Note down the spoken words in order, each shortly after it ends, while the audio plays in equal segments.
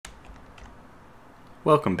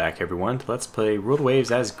Welcome back everyone to Let's Play Ruled Waves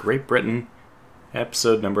as Great Britain,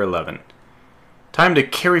 episode number 11. Time to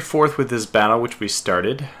carry forth with this battle which we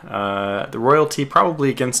started. The royalty probably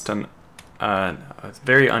against a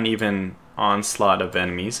very uneven onslaught of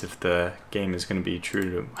enemies if the game is going to be true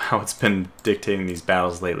to how it's been dictating these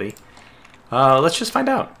battles lately. Let's just find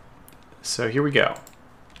out. So here we go.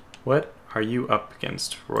 What are you up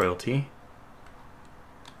against, royalty?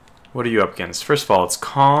 What are you up against? First of all, it's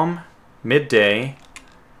calm, midday.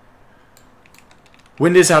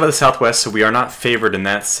 Wind is out of the southwest, so we are not favored in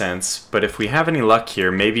that sense. But if we have any luck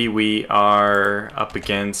here, maybe we are up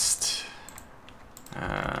against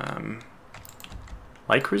light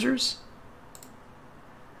cruisers?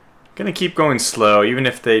 Gonna keep going slow, even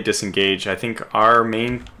if they disengage. I think our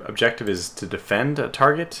main objective is to defend a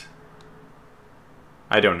target.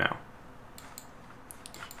 I don't know.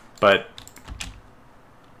 But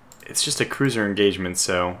it's just a cruiser engagement,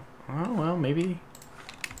 so... Oh, well, maybe...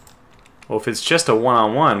 Well, if it's just a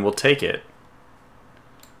one-on-one, we'll take it.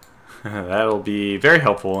 That'll be very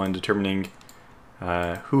helpful in determining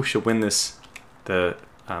who should win the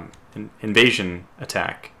invasion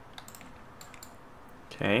attack.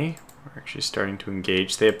 Okay, we're actually starting to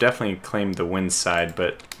engage. They have definitely claimed the wind side,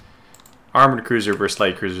 but armored cruiser versus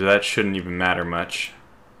light cruiser, that shouldn't even matter much.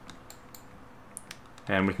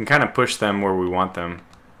 And we can kind of push them where we want them.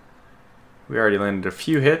 We already landed a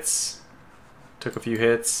few hits, took a few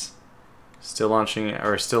hits. Still launching,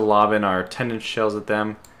 or still lobbing our tendon shells at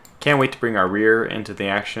them. Can't wait to bring our rear into the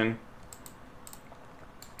action.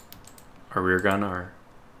 Our rear gun, our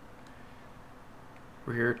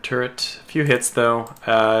rear turret. A few hits though.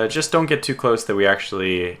 Just don't get too close that we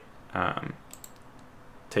actually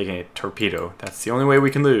take a torpedo. That's the only way we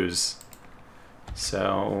can lose.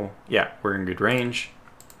 So yeah, we're in good range.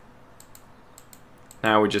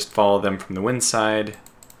 Now we just follow them from the wind side.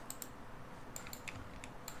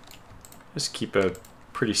 Just keep a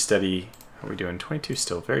pretty steady... How are we doing? 22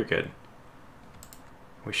 still. Very good.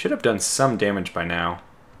 We should have done some damage by now.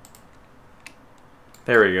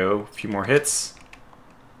 There we go. A few more hits.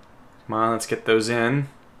 Come on, let's get those in.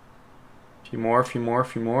 A few more, a few more, a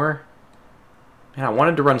few more. Man, I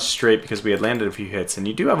wanted to run straight because we had landed a few hits. And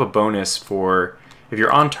you do have a bonus for... If you're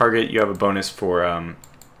on target, you have a bonus for...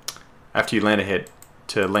 after you land a hit,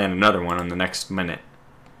 to land another one in the next minute.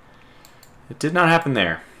 It did not happen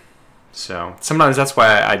there. So sometimes that's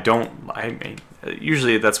why I don't.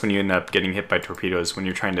 Usually that's when you end up getting hit by torpedoes, when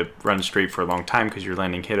you're trying to run straight for a long time because you're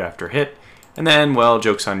landing hit after hit, and then, well,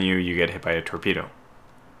 joke's on you, you get hit by a torpedo.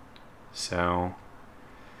 So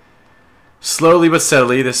slowly but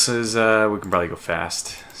steadily, this is we can probably go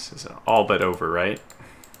fast. This is all but over, right?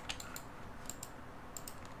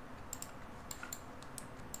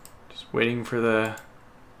 Just waiting for the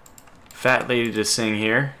fat lady to sing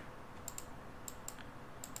here.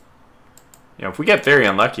 You know, if we get very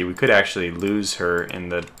unlucky, we could actually lose her in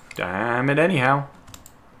the... Damn it anyhow.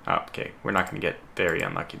 Oh, okay, we're not going to get very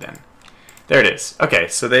unlucky then. There it is. Okay,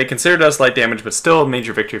 so they considered us light damage, but still a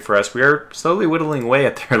major victory for us. We are slowly whittling away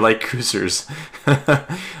at their light cruisers.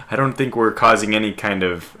 I don't think we're causing any kind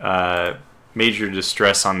of major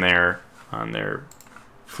distress on their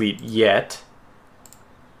fleet yet.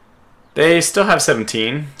 They still have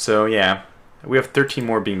 17, so yeah. We have 13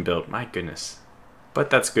 more being built. My goodness.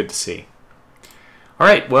 But that's good to see.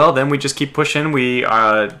 Alright, well then we just keep pushing. We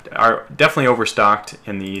are definitely overstocked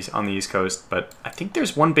on the East Coast, but I think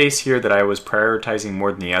there's one base here that I was prioritizing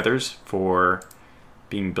more than the others for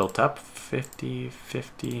being built up. 50,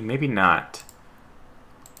 50, maybe not.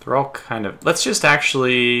 They're all kind of... Let's just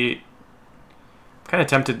actually... kind of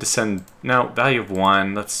tempted to send... No, value of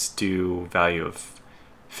 1. Let's do value of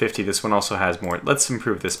 50. This one also has more. Let's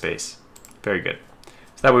improve this base. Very good.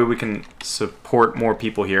 So that way we can support more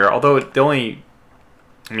people here, although the only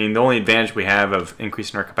advantage we have of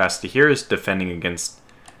increasing our capacity here is defending against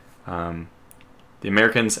the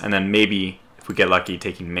Americans, and then maybe, if we get lucky,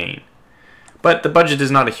 taking Maine. But the budget is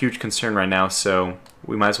not a huge concern right now, so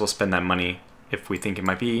we might as well spend that money if we think it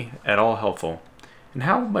might be at all helpful. And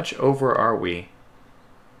how much over are we?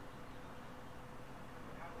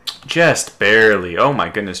 Just barely. Oh my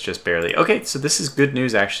goodness, just barely. Okay, so this is good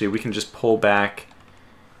news, actually. We can just pull back.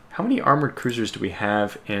 How many armored cruisers do we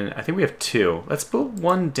have in... I think we have 2. Let's put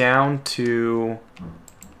one down to...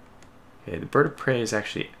 Okay, the bird of prey is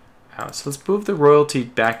actually out. So let's move the royalty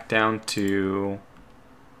back down to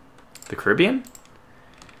the Caribbean.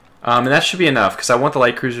 And that should be enough, because I want the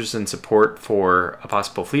light cruisers in support for a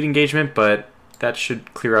possible fleet engagement, but that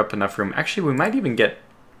should clear up enough room. Actually, we might even get...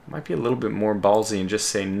 Might be a little bit more ballsy and just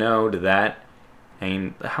say no to that. I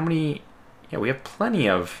mean, how many... Yeah, we have plenty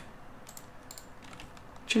of...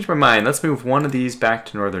 Change my mind. Let's move one of these back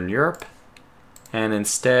to Northern Europe and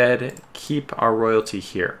instead keep our royalty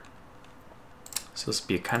here. So this will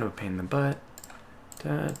be kind of a pain in the butt.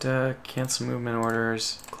 Cancel movement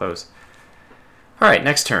orders. Close. Alright,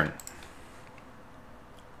 next turn.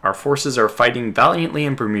 Our forces are fighting valiantly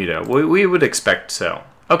in Bermuda. We would expect so.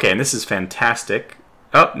 Okay, and this is fantastic.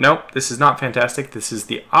 Oh, nope, this is not fantastic. This is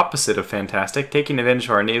the opposite of fantastic. Taking advantage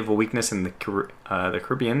of our naval weakness in the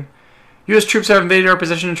Caribbean. U.S. troops have invaded our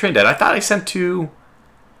position in Trinidad. I thought I sent two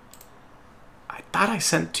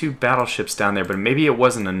battleships down there, but maybe it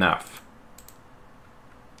wasn't enough.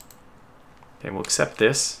 Okay, we'll accept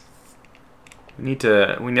this. We need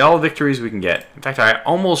all the victories we can get. In fact, I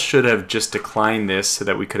almost should have just declined this so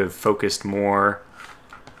that we could have focused more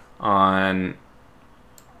on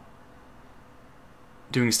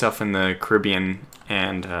doing stuff in the Caribbean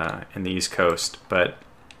and in the East Coast. But,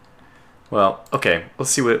 well, okay,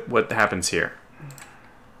 let's see what happens here.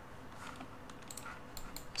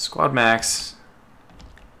 Squad max.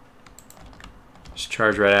 Just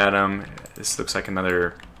charge right at him. This looks like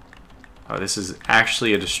another... Oh, this is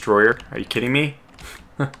actually a destroyer. Are you kidding me?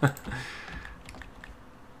 Well,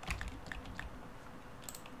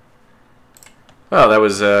 that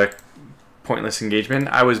was a pointless engagement.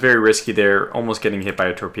 I was very risky there, almost getting hit by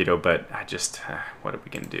a torpedo, but I just... what are we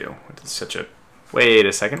going to do? It's such a... Wait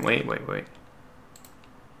a second. Wait.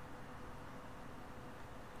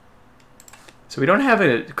 So we don't have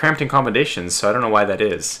a cramped accommodations, so I don't know why that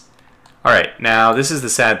is. Alright, now this is the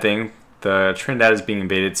sad thing. The Trinidad is being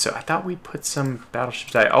invaded, so I thought we put some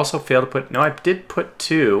battleships. I also failed to put... No, I did put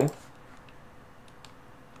two.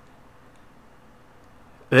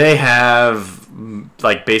 They have,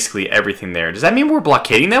 like, basically everything there. Does that mean we're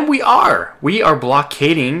blockading them? We are! We are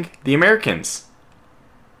blockading the Americans.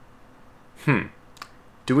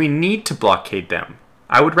 Do we need to blockade them?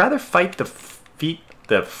 I would rather fight the fleet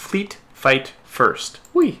fight first.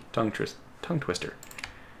 Whee! Tongue twister.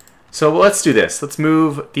 So let's do this. Let's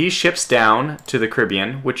move these ships down to the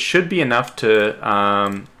Caribbean, which should be enough to...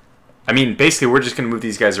 I mean, basically, we're just going to move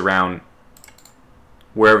these guys around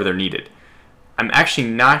wherever they're needed. I'm actually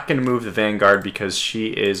not going to move the Vanguard because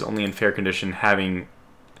she is only in fair condition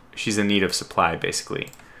she's in need of supply, basically.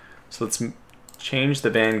 So let's change the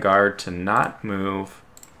Vanguard to not move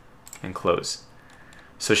and close.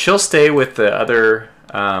 So she'll stay with the other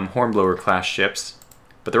Hornblower class ships.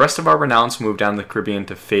 But the rest of our Renowns move down the Caribbean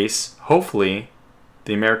to face, hopefully,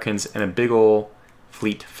 the Americans in a big ol'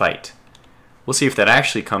 fleet fight. We'll see if that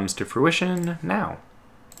actually comes to fruition now.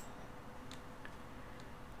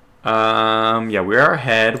 Yeah, we are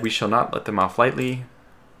ahead. We shall not let them off lightly.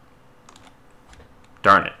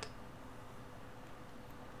 Darn it.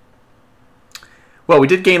 Well, we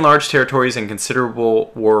did gain large territories and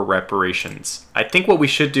considerable war reparations. I think what we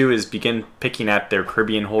should do is begin picking at their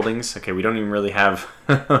Caribbean holdings. Okay, we don't even really have...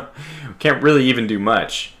 we can't really even do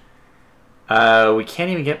much. We can't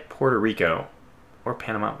even get Puerto Rico or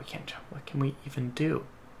Panama. We can't jump. What can we even do?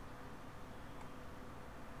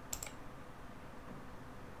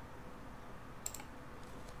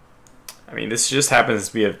 I mean, this just happens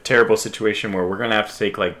to be a terrible situation where we're going to have to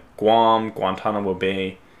take, like, Guam, Guantanamo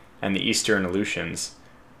Bay, and the Eastern Aleutians,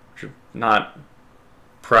 which are not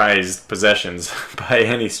prized possessions by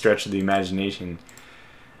any stretch of the imagination.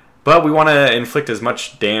 But we want to inflict as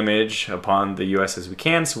much damage upon the U.S. as we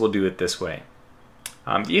can, so we'll do it this way.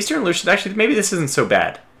 The Eastern Aleutians, actually, maybe this isn't so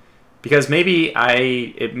bad, because maybe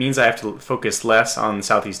it means I have to focus less on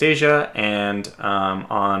Southeast Asia and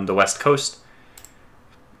on the West Coast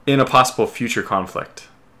in a possible future conflict.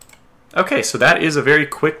 Okay, so that is a very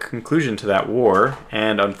quick conclusion to that war,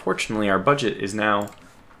 and unfortunately our budget is now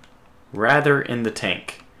rather in the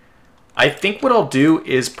tank. I think what I'll do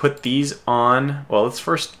is put these on... Well, let's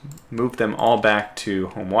first move them all back to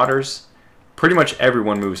home waters. Pretty much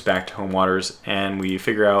everyone moves back to home waters, and we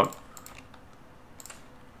figure out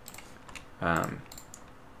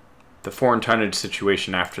the foreign tonnage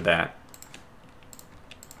situation after that.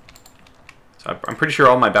 So I'm pretty sure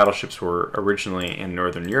all my battleships were originally in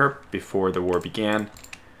Northern Europe before the war began,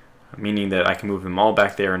 meaning that I can move them all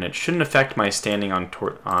back there, and it shouldn't affect my standing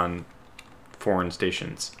on foreign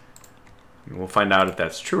stations. We'll find out if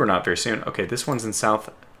that's true or not very soon. Okay, this one's in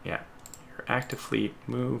South... Yeah, your active fleet,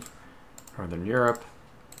 move, Northern Europe.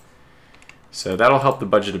 So that'll help the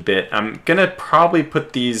budget a bit. I'm going to probably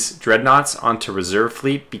put these dreadnoughts onto reserve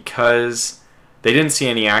fleet because... they didn't see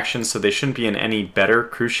any action, so they shouldn't be in any better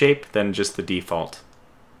crew shape than just the default.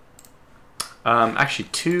 Actually,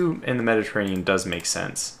 2 in the Mediterranean does make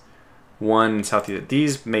sense. 1 in Southeast.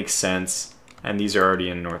 These make sense, and these are already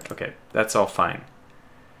in North. Okay, that's all fine.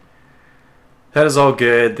 That is all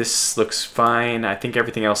good. This looks fine. I think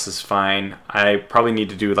everything else is fine. I probably need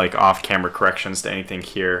to do like off-camera corrections to anything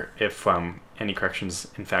here if any corrections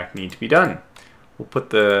in fact need to be done. We'll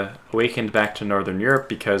put the Awakened back to Northern Europe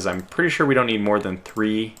because I'm pretty sure we don't need more than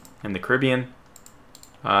 3 in the Caribbean.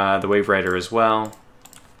 The Wave Rider as well.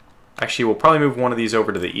 Actually, we'll probably move one of these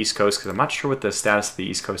over to the East Coast because I'm not sure what the status of the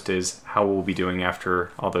East Coast is, how we'll be doing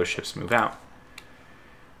after all those ships move out.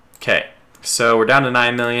 Okay. So we're down to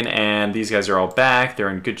 9 million, and these guys are all back. They're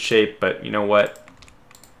in good shape, but you know what?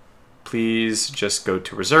 Please just go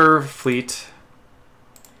to reserve fleet.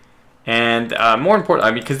 And more important,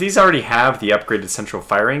 I mean, because these already have the upgraded central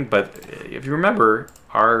firing, but if you remember,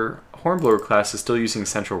 our Hornblower class is still using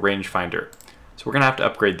central rangefinder. So we're going to have to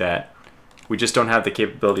upgrade that. We just don't have the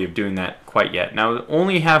capability of doing that quite yet. Now, we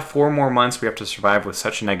only have 4 more months we have to survive with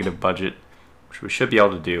such a negative budget, which we should be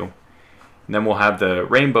able to do. And then we'll have the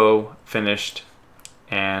Rainbow finished,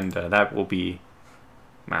 and that will be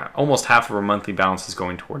almost half of our monthly balance is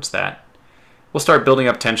going towards that. We'll start building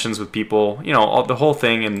up tensions with people, you know, the whole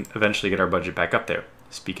thing, and eventually get our budget back up there.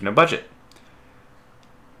 Speaking of budget,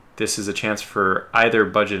 this is a chance for either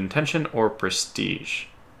budget and tension or prestige.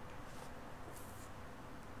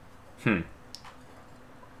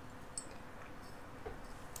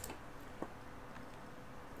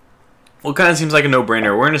 Well, it kind of seems like a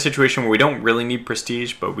no-brainer. We're in a situation where we don't really need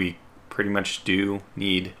prestige, but we pretty much do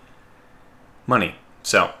need money.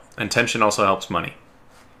 So, and tension also helps money.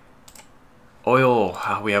 Oil.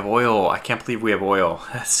 We have oil. I can't believe we have oil.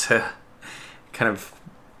 That's kind of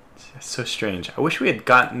so strange. I wish we had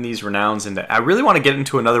gotten these renowns into... I really want to get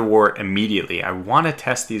into another war immediately. I want to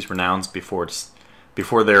test these renowns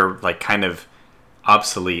before they're like kind of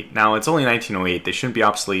obsolete. Now, it's only 1908. They shouldn't be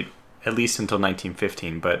obsolete at least until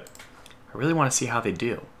 1915, but... I really want to see how they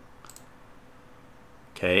do.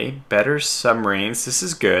 Okay, better submarines. This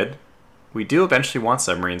is good. We do eventually want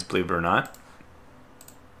submarines, believe it or not.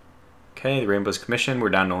 Okay, the Rainbow's commissioned.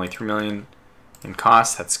 We're down to only 3 million in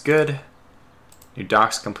cost. That's good. New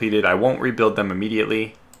docks completed. I won't rebuild them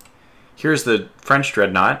immediately. Here's the French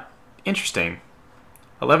dreadnought. Interesting.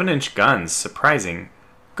 11-inch guns. Surprising.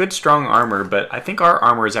 Good strong armor, but I think our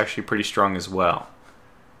armor is actually pretty strong as well.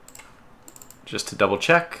 Just to double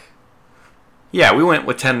check. Yeah, we went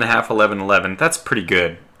with 10.5, 11, 11. That's pretty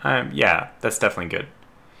good. Yeah, that's definitely good.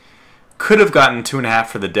 Could have gotten 2.5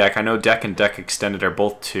 for the deck. I know deck and deck extended are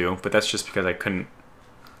both 2, but that's just because I couldn't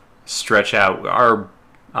stretch out. Our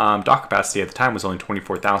dock capacity at the time was only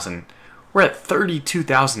 24,000. We're at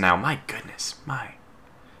 32,000 now. My goodness,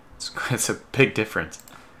 it's a big difference.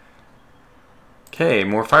 Okay,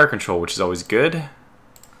 more fire control, which is always good.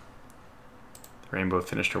 The Rainbow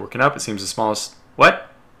finished her working up. It seems the smallest... What?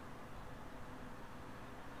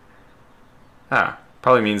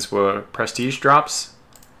 Probably means prestige drops.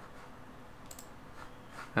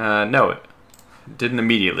 No, it didn't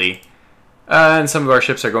immediately. And some of our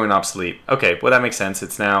ships are going obsolete. Okay, well that makes sense.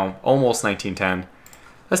 It's now almost 1910.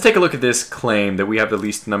 Let's take a look at this claim that we have the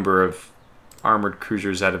least number of armored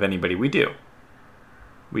cruisers out of anybody. We do.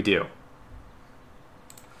 We do.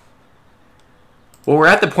 Well, we're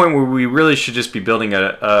at the point where we really should just be building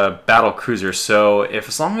a battle cruiser. So,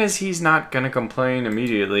 as long as he's not going to complain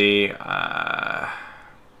immediately, I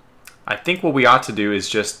think what we ought to do is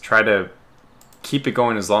just try to keep it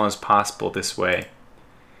going as long as possible this way.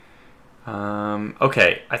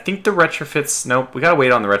 Okay, I think the retrofits... Nope, we got to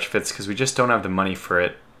wait on the retrofits because we just don't have the money for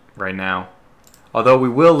it right now. Although we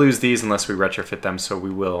will lose these unless we retrofit them, so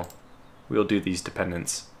we'll do these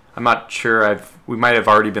dependents. I'm not sure. We might have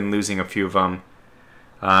already been losing a few of them.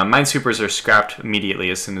 Minesweepers are scrapped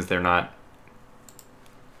immediately as soon as they're not,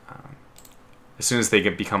 as soon as they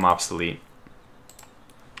become obsolete.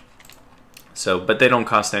 So, but they don't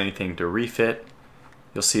cost anything to refit.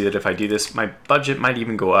 You'll see that if I do this, my budget might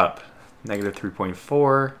even go up. Negative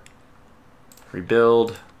 3.4.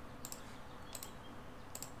 Rebuild.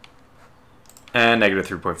 And negative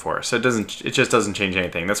 3.4. So it just doesn't change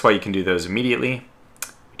anything. That's why you can do those immediately.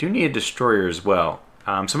 We do need a destroyer as well.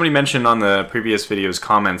 Somebody mentioned on the previous video's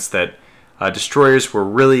comments that destroyers were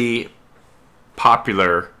really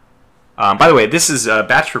popular. By the way, this is a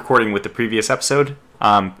batch recording with the previous episode.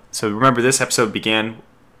 So remember, this episode began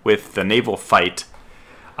with the naval fight.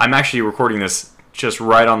 I'm actually recording this just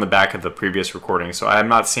right on the back of the previous recording, so I'm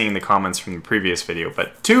not seeing the comments from the previous video.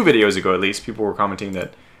 But 2 videos ago, at least, people were commenting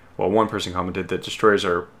that, well, one person commented that destroyers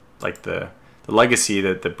are like the legacy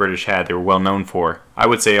that the British had. They were well known for. I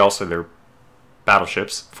would say also they're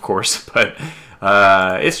battleships, of course, but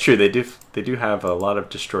it's true, they do have a lot of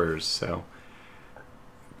destroyers, so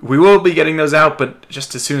we will be getting those out, but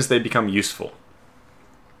just as soon as they become useful.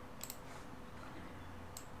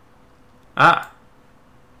 Ah,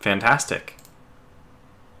 fantastic.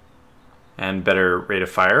 And better rate of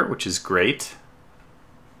fire, which is great.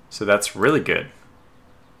 So that's really good.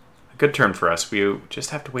 A good turn for us. We just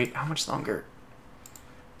have to wait how much longer?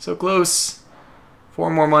 So close. 4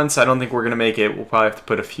 more months. I don't think we're going to make it. We'll probably have to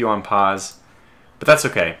put a few on pause. But that's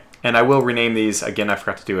okay. And I will rename these. Again, I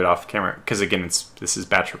forgot to do it off camera because, again, this is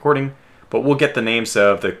batch recording. But we'll get the names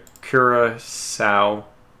of the Kurosawa.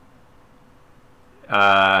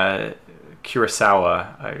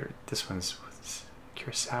 This one's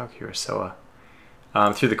Kurosawa.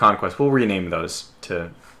 Through the conquest. We'll rename those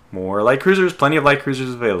to more light cruisers. Plenty of light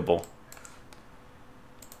cruisers available.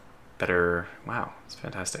 Better. Wow, it's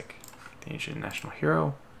fantastic. The Asian national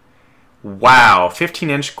hero. Wow,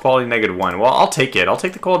 15-inch quality -1. Well, I'll take it. I'll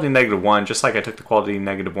take the quality -1, just like I took the quality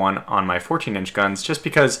 -1 on my 14-inch guns, just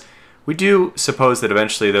because we do suppose that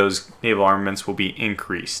eventually those naval armaments will be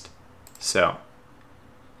increased. So,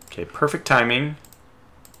 okay, perfect timing.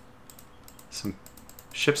 Some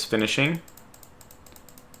ships finishing.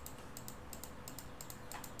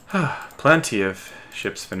 Plenty of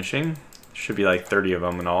ships finishing. Should be like 30 of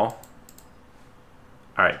them in all.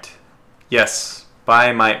 Alright. Yes.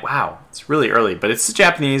 By my... Wow. It's really early. But it's the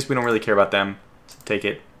Japanese. We don't really care about them. So take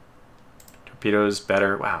it. Torpedoes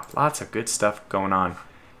better. Wow. Lots of good stuff going on.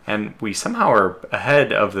 And we somehow are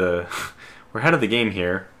ahead of the... we're ahead of the game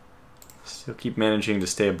here. Still keep managing to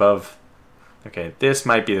stay above. Okay. This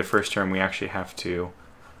might be the first turn we actually have to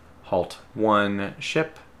halt one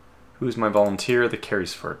ship. Who's my volunteer? The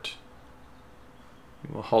Carysfort.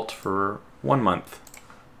 We will halt for 1 month.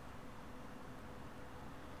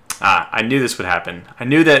 Ah, I knew this would happen. I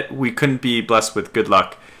knew that we couldn't be blessed with good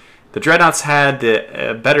luck. The Dreadnoughts had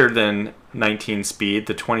the better than 19 speed,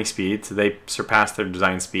 the 20 speed, so they surpassed their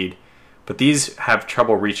design speed. But these have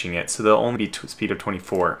trouble reaching it, so they'll only be speed of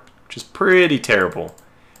 24, which is pretty terrible.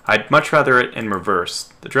 I'd much rather it in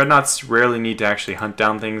reverse. The Dreadnoughts rarely need to actually hunt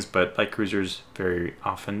down things, but light cruisers very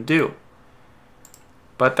often do.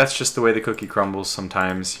 But that's just the way the cookie crumbles.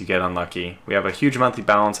 Sometimes you get unlucky. We have a huge monthly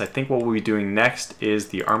balance. I think what we'll be doing next is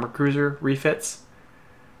the armor cruiser refits.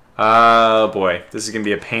 Oh boy, this is going to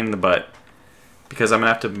be a pain in the butt. Because I'm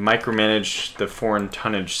going to have to micromanage the foreign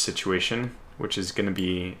tonnage situation, which is going to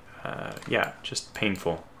be, yeah, just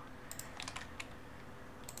painful.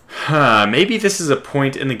 Maybe this is a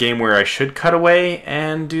point in the game where I should cut away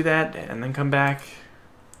and do that and then come back.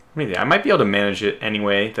 Maybe I might be able to manage it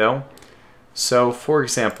anyway, though. So, for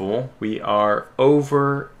example, we are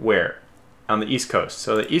over where? On the East Coast.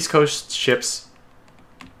 So the East Coast ships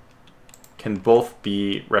can both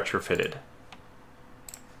be retrofitted.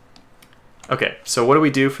 Okay, so what do we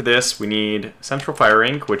do for this? We need central fire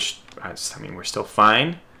ink, which, I mean, we're still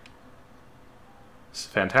fine. It's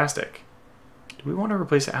fantastic. Do we want to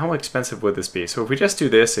replace it? How expensive would this be? So if we just do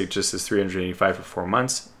this, it just is 385 for 4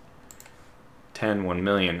 months. 10, 1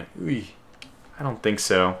 million. Ooh, I don't think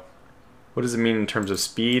so. What does it mean in terms of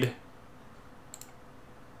speed?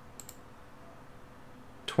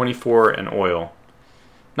 24 and oil.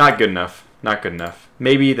 Not good enough. Not good enough.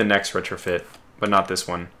 Maybe the next retrofit, but not this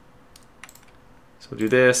one. So we'll do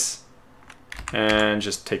this and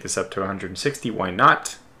just take this up to 160. Why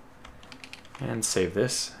not? And save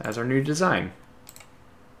this as our new design.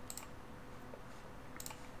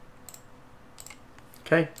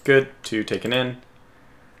 Okay, good. 2 taken in.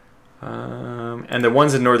 And the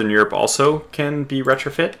ones in Northern Europe also can be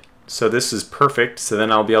retrofit. So this is perfect. So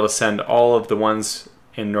then I'll be able to send all of the ones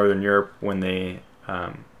in Northern Europe when they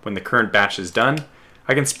when the current batch is done.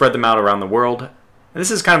 I can spread them out around the world. And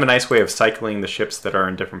this is kind of a nice way of cycling the ships that are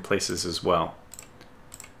in different places as well.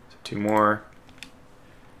 So 2 more.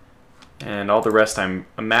 And all the rest, I'm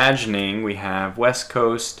imagining we have West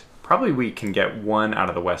Coast. Probably we can get 1 out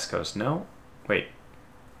of the West Coast. No? Wait.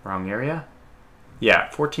 Wrong area? Yeah,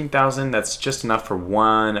 14,000. That's just enough for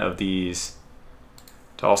 1 of these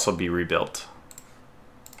to also be rebuilt.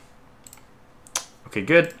 Okay,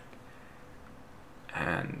 good.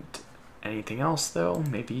 And anything else, though?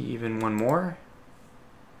 Maybe even 1 more?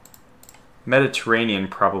 Mediterranean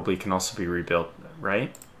probably can also be rebuilt,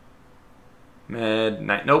 right?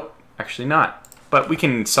 Nope, actually not. But we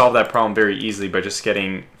can solve that problem very easily by just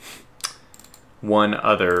getting 1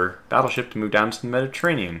 other battleship to move down to the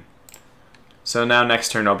Mediterranean. So now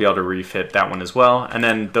next turn I'll be able to refit that one as well. And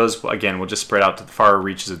then those, again, will just spread out to the far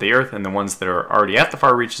reaches of the Earth. And the ones that are already at the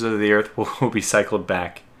far reaches of the Earth will be cycled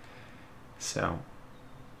back. So,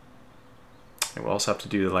 and we'll also have to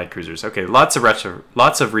do the light cruisers. Okay, lots of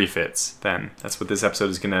refits then. That's what this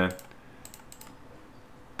episode is going to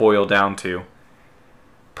boil down to.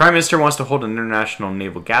 Prime Minister wants to hold an international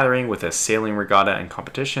naval gathering with a sailing regatta and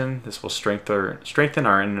competition. This will strengthen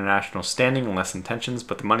our international standing and lessen tensions,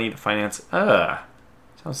 but the money to finance...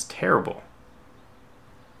 sounds terrible.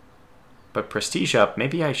 But prestige up,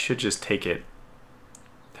 maybe I should just take it.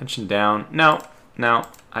 Tension down. No,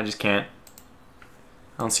 I just can't.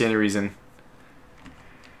 I don't see any reason.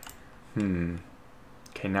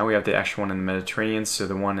 Okay, now we have the extra one in the Mediterranean, so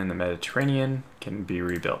the one in the Mediterranean can be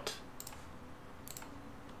rebuilt.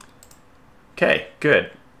 Okay,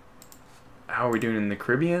 good. How are we doing in the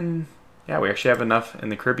Caribbean? Yeah, we actually have enough in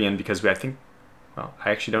the Caribbean because I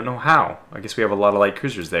actually don't know how. I guess we have a lot of light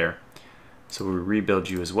cruisers there. So we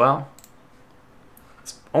rebuild you as well.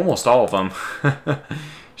 It's almost all of them.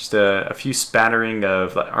 Just a few spattering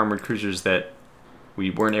of armored cruisers that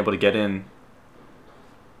we weren't able to get in.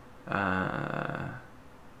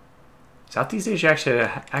 Southeast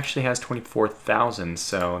Asia actually has 24,000,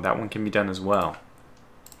 so that one can be done as well.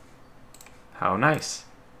 How nice.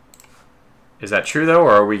 Is that true though,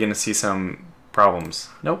 or are we going to see some problems?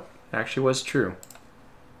 Nope, it actually was true.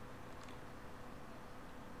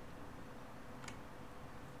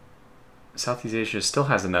 Southeast Asia still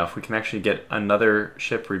has enough. We can actually get another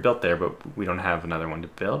ship rebuilt there, but we don't have another one to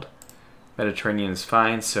build. Mediterranean is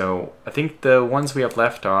fine, so I think the ones we have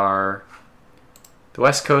left are the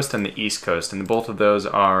West Coast and the East Coast, and both of those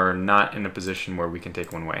are not in a position where we can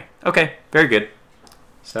take one way. Okay, very good.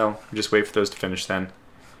 So we just wait for those to finish then.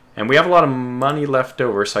 And we have a lot of money left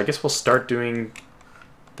over, so I guess we'll start doing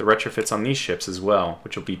the retrofits on these ships as well,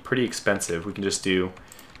 which will be pretty expensive. We can just do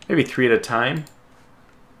maybe 3 at a time.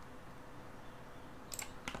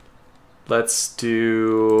 Let's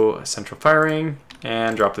do central firing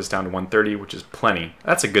and drop this down to 130, which is plenty.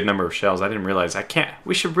 That's a good number of shells. I didn't realize. I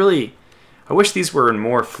wish these were in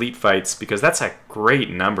more fleet fights because that's a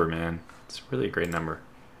great number, man. It's really a great number.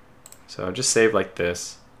 So just save like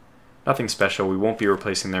this. Nothing special. We won't be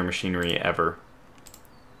replacing their machinery ever.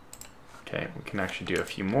 Okay, we can actually do a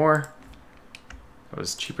few more. That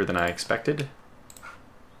was cheaper than I expected.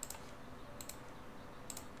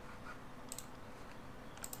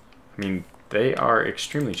 I mean, they are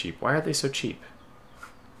extremely cheap. Why are they so cheap?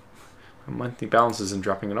 My monthly balance isn't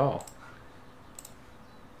dropping at all.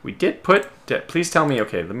 We did put... Please tell me...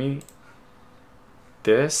 Okay, let me...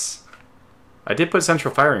 This... I did put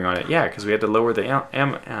central firing on it. Yeah, because we had to lower the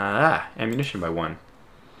ammunition by 1.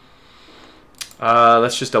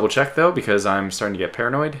 Let's just double check, though, because I'm starting to get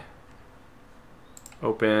paranoid.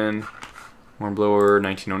 Open. Hornblower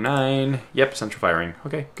 1909. Yep, central firing.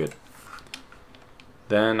 Okay, good.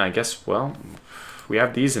 Then I guess, well, we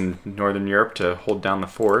have these in Northern Europe to hold down the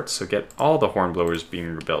fort, so get all the hornblowers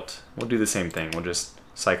being rebuilt. We'll do the same thing. We'll just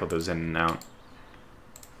cycle those in and out.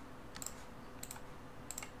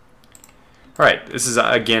 Alright, this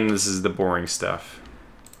is the boring stuff.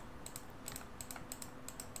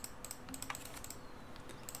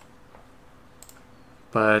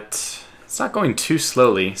 But it's not going too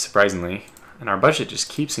slowly, surprisingly. And our budget just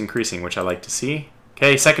keeps increasing, which I like to see.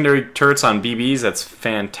 Okay, secondary turrets on BBs, that's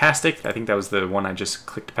fantastic. I think that was the one I just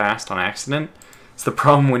clicked past on accident. It's the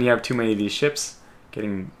problem when you have too many of these ships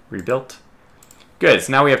getting rebuilt. Good,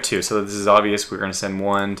 so now we have 2, so this is obvious. We're going to send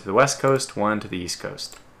 1 to the West Coast, 1 to the East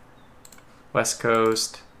Coast. West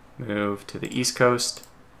Coast, move to the East Coast.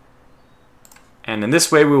 And in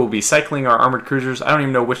this way we will be cycling our armored cruisers. I don't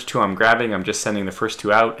even know which 2 I'm grabbing. I'm just sending the first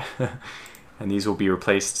 2 out. And these will be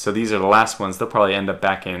replaced. So these are the last ones. They'll probably end up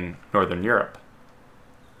back in Northern Europe.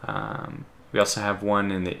 We also have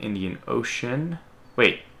one in the Indian Ocean.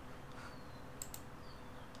 Wait.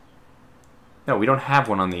 No, we don't have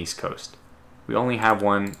one on the East Coast. We only have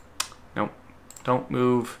one. Nope. Don't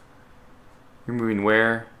move. You're moving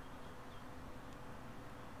where?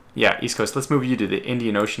 Yeah, East Coast. Let's move you to the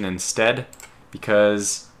Indian Ocean instead,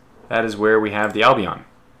 because that is where we have the Albion.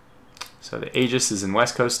 So the Aegis is in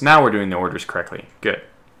West Coast. Now we're doing the orders correctly. Good.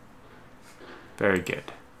 Very good.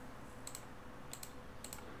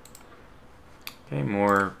 Okay,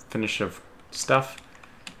 more finish of stuff.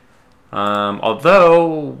 Although,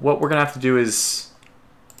 what we're going to have to do is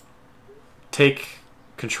take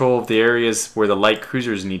control of the areas where the light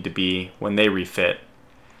cruisers need to be when they refit.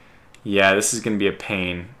 Yeah, this is going to be a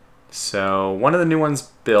pain. So one of the new ones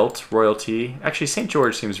built, Royalty. Actually, St.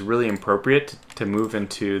 George seems really appropriate to move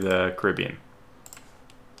into the Caribbean.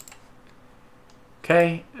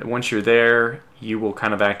 Okay, once you're there, you will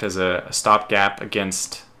kind of act as a stopgap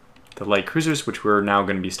against the light cruisers, which we're now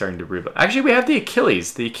going to be starting to rebuild. Actually, we have the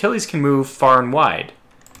Achilles. The Achilles can move far and wide.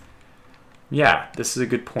 Yeah, this is a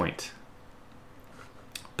good point.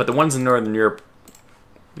 But the ones in Northern Europe,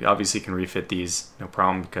 we obviously can refit these, no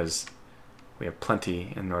problem, because we have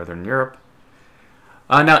plenty in Northern Europe.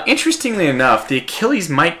 Now, interestingly enough, the Achilles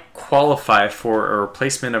might qualify for a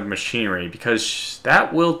replacement of machinery because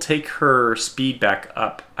that will take her speed back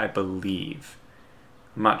up, I believe.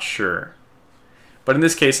 I'm not sure. But in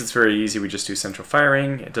this case, it's very easy. We just do central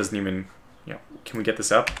firing. It doesn't even, you know, can we get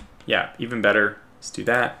this up? Yeah, even better. Let's do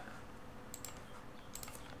that.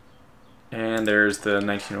 And there's the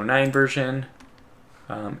 1909 version.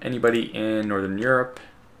 Anybody in Northern Europe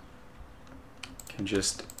can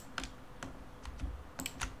just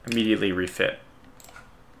immediately refit.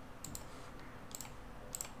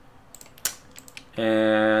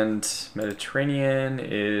 And Mediterranean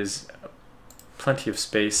is plenty of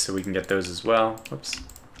space, so we can get those as well. Whoops.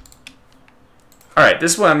 Alright,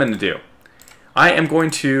 this is what I'm going to do. I am going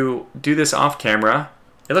to do this off camera.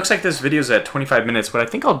 It looks like this video is at 25 minutes. What I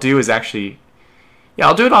think I'll do is actually... Yeah,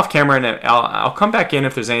 I'll do it off camera, and I'll come back in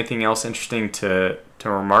if there's anything else interesting to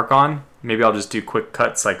remark on. Maybe I'll just do quick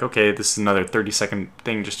cuts like, okay, this is another 30-second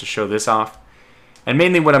thing just to show this off. And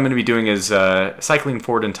mainly what I'm going to be doing is cycling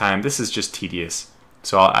forward in time. This is just tedious,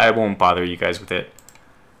 so I won't bother you guys with it.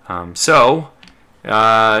 I'll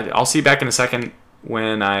see you back in a second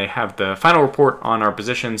when I have the final report on our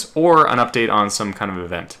positions or an update on some kind of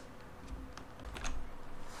event.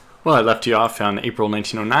 Well, I left you off on April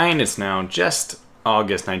 1909. It's now just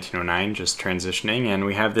August 1909, just transitioning, and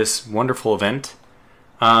we have this wonderful event.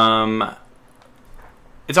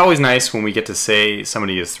 It's always nice when we get to say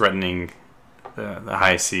somebody is threatening the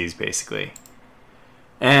high seas, basically.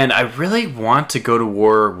 And I really want to go to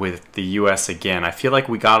war with the US again. I feel like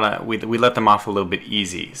we let them off a little bit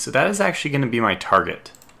easy. So that is actually going to be my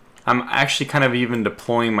target. I'm actually kind of even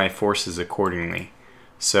deploying my forces accordingly.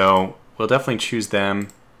 So we'll definitely choose them.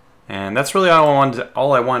 And that's really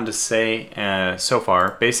all I wanted to say so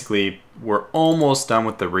far. Basically, we're almost done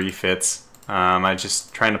with the refits. I'm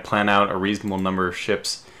just trying to plan out a reasonable number of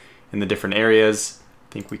ships in the different areas.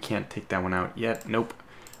 I think we can't take that one out yet. Nope.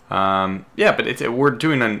 Yeah, but we're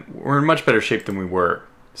in much better shape than we were.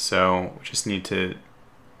 So we just need to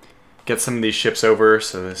get some of these ships over.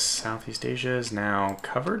 So this Southeast Asia is now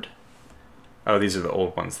covered. Oh, these are the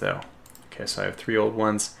old ones though. Okay, so I have 3 old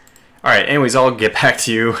ones. All right. Anyways, I'll get back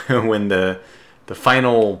to you when the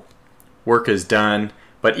final work is done.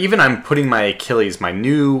 But even I'm putting my Achilles, my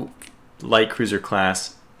new light cruiser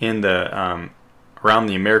class, in the around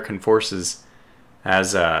the American forces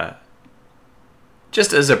as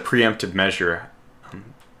just as a preemptive measure,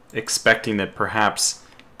 expecting that perhaps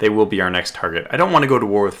they will be our next target. I don't want to go to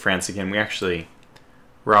war with France again. We actually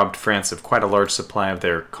robbed France of quite a large supply of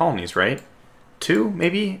their colonies, right? 2,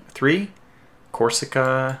 maybe 3.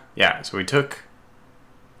 Corsica, yeah, so we took,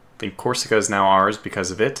 I think Corsica is now ours because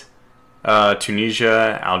of it.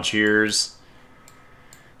 Tunisia, Algiers,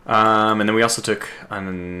 and then we also took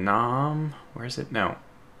Annam, where is it? No,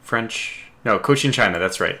 Cochin China,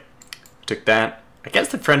 that's right. Took that. I guess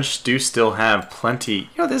the French do still have plenty,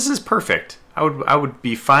 you know, this is perfect. I would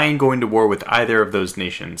be fine going to war with either of those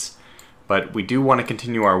nations, but we do want to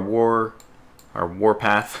continue our war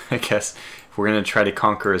path, I guess. We're going to try to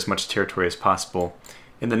conquer as much territory as possible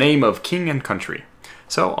in the name of king and country.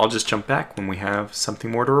 So I'll just jump back when we have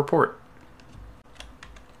something more to report.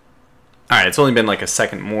 Alright, it's only been like a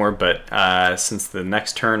second more, but since the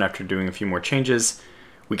next turn, after doing a few more changes,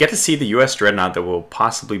 we get to see the US Dreadnought that we'll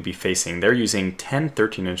possibly be facing. They're using 10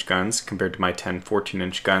 13-inch guns compared to my 10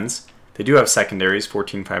 14-inch guns. They do have secondaries,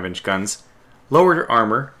 14 5-inch guns. Lower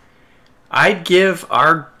armor. I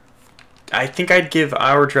think I'd give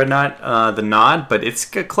our Dreadnought the nod, but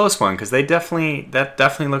it's a close one because that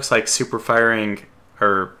definitely looks like super firing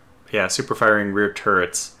rear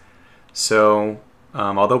turrets. So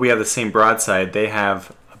although we have the same broadside, they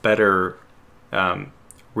have a better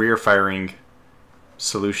rear firing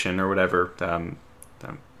solution or whatever.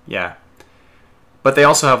 Yeah, but they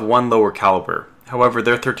also have 1 lower caliber. However,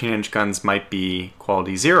 their 13-inch guns might be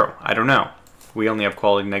quality 0. I don't know. We only have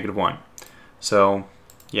quality -1. So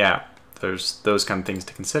yeah. There's those kind of things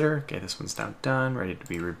to consider. Okay, this one's now done, ready to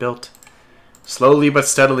be rebuilt. Slowly but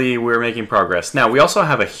steadily, we're making progress. Now, we also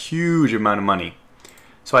have a huge amount of money.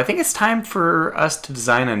 So I think it's time for us to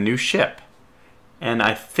design a new ship. And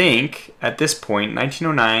I think, at this point,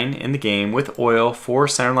 1909 in the game, with oil, 4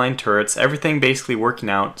 centerline turrets, everything basically working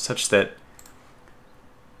out such that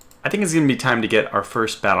I think it's going to be time to get our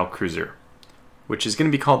first battle cruiser, which is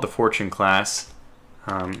going to be called the Fortune class,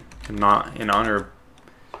 in honor of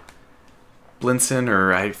Blinson,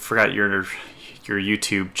 or I forgot your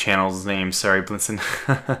YouTube channel's name. Sorry, Blinson.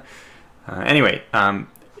 Anyway, I'm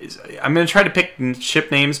going to try to pick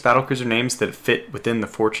ship names, battlecruiser names that fit within the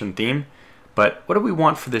Fortune theme. But what do we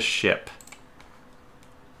want for this ship?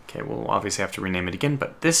 Okay, we'll obviously have to rename it again,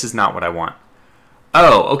 but this is not what I want.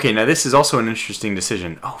 Oh, okay, now this is also an interesting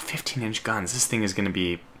decision. Oh, 15-inch guns. This thing is going to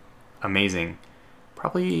be amazing.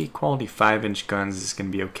 Probably quality 5-inch guns is going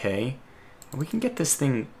to be okay. And we can get this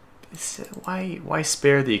thing... Why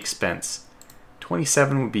spare the expense?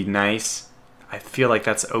 27 would be nice. I feel like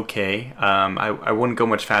that's okay. I wouldn't go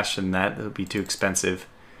much faster than that. It would be too expensive.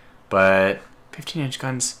 But 15-inch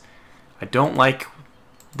guns, I don't like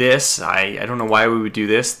this. I don't know why we would do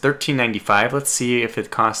this. $13.95. Let's see if it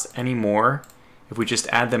costs any more if we just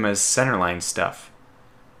add them as centerline stuff.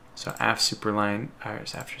 So after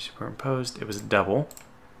superimposed, it was a double.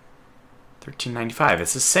 $13.95.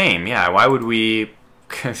 It's the same. Yeah. Why would we?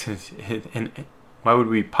 Why would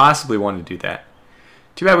we possibly want to do that?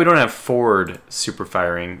 Too bad we don't have forward super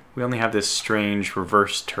firing. We only have this strange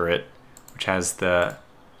reverse turret, which has the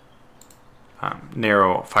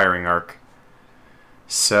narrow firing arc.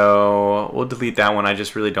 So we'll delete that one. I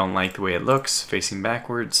just really don't like the way it looks facing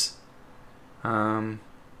backwards. So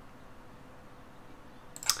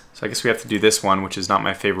I guess we have to do this one, which is not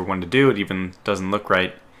my favorite one to do. It even doesn't look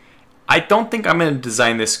right. I don't think I'm going to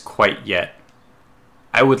design this quite yet.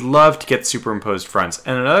 I would love to get superimposed fronts.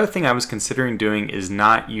 And another thing I was considering doing is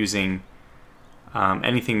not using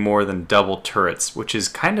anything more than double turrets, which is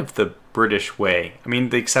kind of the British way. I mean,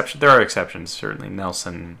 there are exceptions, certainly.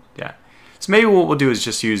 Nelson, yeah. So maybe what we'll do is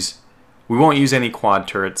just we won't use any quad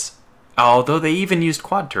turrets. Although they even used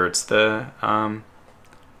quad turrets. The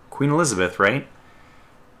Queen Elizabeth, right?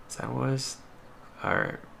 That was,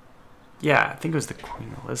 yeah, I think it was the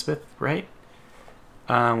Queen Elizabeth, right?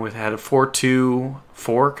 Had a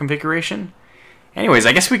 4-2-4 configuration. Anyways,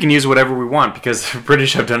 I guess we can use whatever we want because the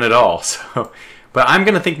British have done it all. So, but I'm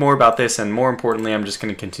going to think more about this, and more importantly, I'm just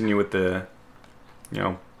going to continue with the,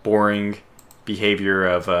 boring behavior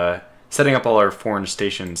of setting up all our foreign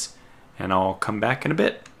stations, and I'll come back in a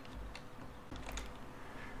bit.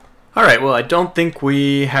 Alright, well, I don't think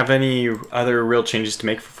we have any other real changes to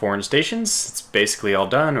make for foreign stations. It's basically all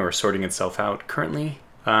done or sorting itself out currently.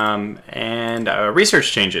 And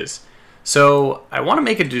research changes. So I want to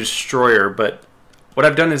make a destroyer, but what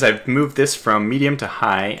I've done is I've moved this from medium to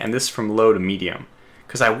high and this from low to medium.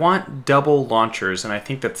 Because I want double launchers, and I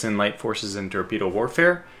think that's in light forces and torpedo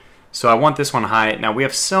warfare. So I want this one high. Now we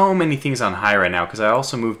have so many things on high right now because I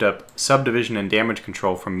also moved up subdivision and damage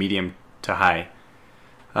control from medium to high.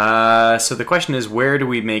 So the question is, where do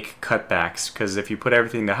we make cutbacks? Because if you put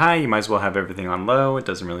everything to high, you might as well have everything on low. It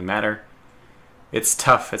doesn't really matter. It's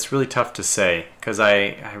tough. It's really tough to say because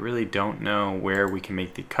I really don't know where we can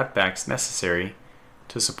make the cutbacks necessary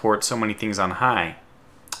to support so many things on high.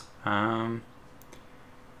 I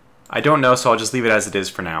don't know, so I'll just leave it as it is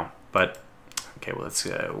for now. But okay, well,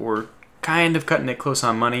 we're kind of cutting it close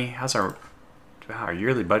on money. How's our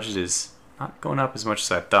yearly budget is not going up as much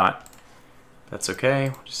as I thought. That's okay.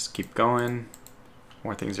 We'll just keep going.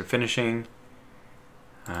 More things are finishing.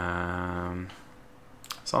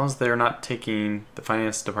 As long as they're not taking, the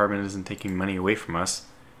finance department isn't taking money away from us,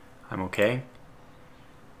 I'm okay.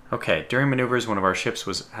 Okay, during maneuvers, one of our ships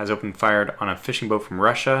has opened fire on a fishing boat from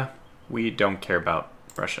Russia. We don't care about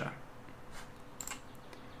Russia.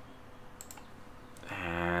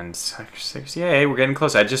 And 6, yay, we're getting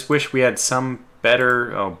close. I just wish we had some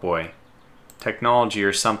better, oh boy, technology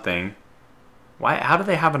or something. How do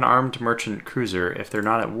they have an armed merchant cruiser if they're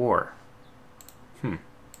not at war?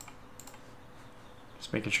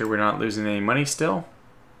 Just making sure we're not losing any money still.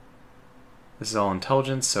 This is all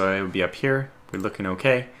intelligence, so it would be up here. We're looking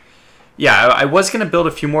okay. Yeah, I was going to build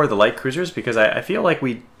a few more of the light cruisers because I feel like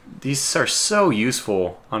these are so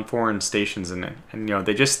useful on foreign stations, and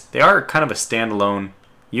they are kind of a standalone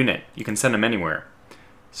unit. You can send them anywhere.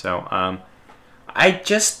 So I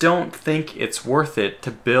just don't think it's worth it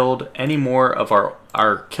to build any more of our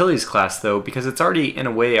Achilles class, though, because it's already in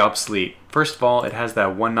a way obsolete. First of all, it has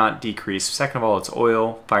that 1 knot decrease. Second of all, it's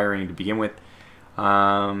oil firing to begin with.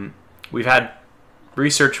 We've had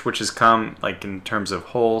research which has come like in terms of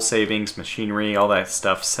hull savings, machinery, all that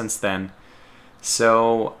stuff since then.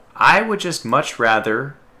 So I would just much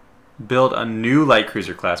rather build a new light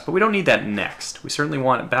cruiser class, but we don't need that next. We certainly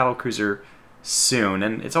want a battle cruiser soon,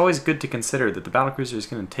 and it's always good to consider that the battlecruiser is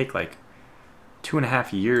going to take like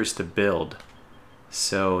 2.5 years to build.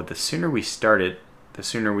 So the sooner we start it, the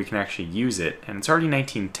sooner we can actually use it, and it's already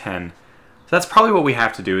 1910. So that's probably what we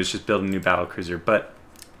have to do, is just build a new battlecruiser. But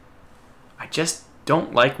I just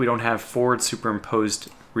don't like we don't have forward superimposed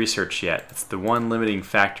research yet. It's the one limiting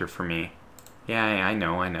factor for me. Yeah, I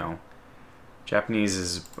know.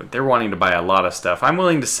 Japanese they're wanting to buy a lot of stuff. I'm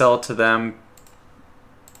willing to sell it to them.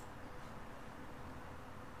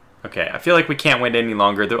 Okay, I feel like we can't wait any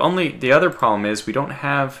longer. The other problem is we don't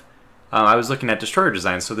have I was looking at destroyer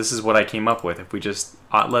design, so this is what I came up with. If we just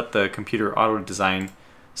let the computer auto-design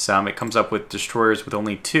some, it comes up with destroyers with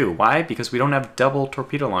only 2. Why? Because we don't have double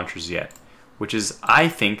torpedo launchers yet, which is, I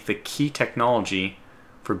think, the key technology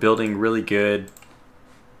for building really good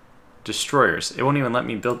destroyers. It won't even let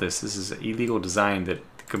me build this. This is an illegal design that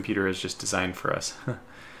the computer has just designed for us.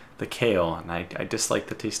 The kale, and I dislike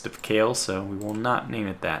the taste of kale, so we will not name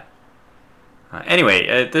it that.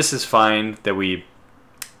 Anyway, this is fine that we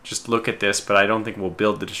just look at this, but I don't think we'll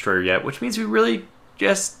build the destroyer yet, which means we really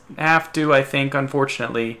just have to, I think,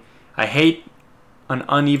 unfortunately. I hate an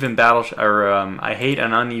uneven battle, I hate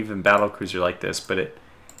an uneven battle cruiser like this, but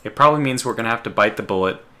it probably means we're going to have to bite the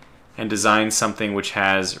bullet and design something which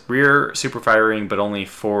has rear super firing, but only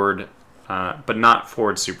forward, but not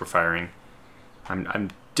forward super firing.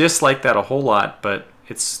 I'm dislike that a whole lot, but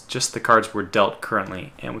it's just the cards we're dealt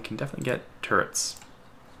currently, and we can definitely get turrets.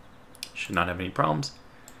 Should not have any problems.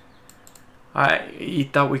 I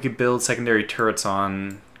thought we could build secondary turrets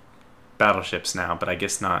on battleships now, but I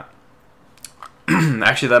guess not.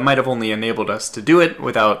 Actually, that might have only enabled us to do it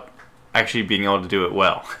without actually being able to do it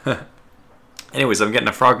well. Anyways, I'm getting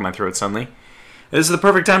a frog in my throat suddenly. This is the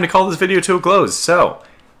perfect time to call this video to a close. So,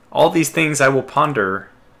 all these things I will ponder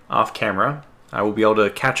off camera. I will be able to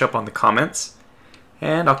catch up on the comments,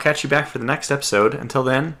 and I'll catch you back for the next episode. Until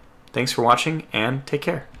then, thanks for watching, and take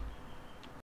care.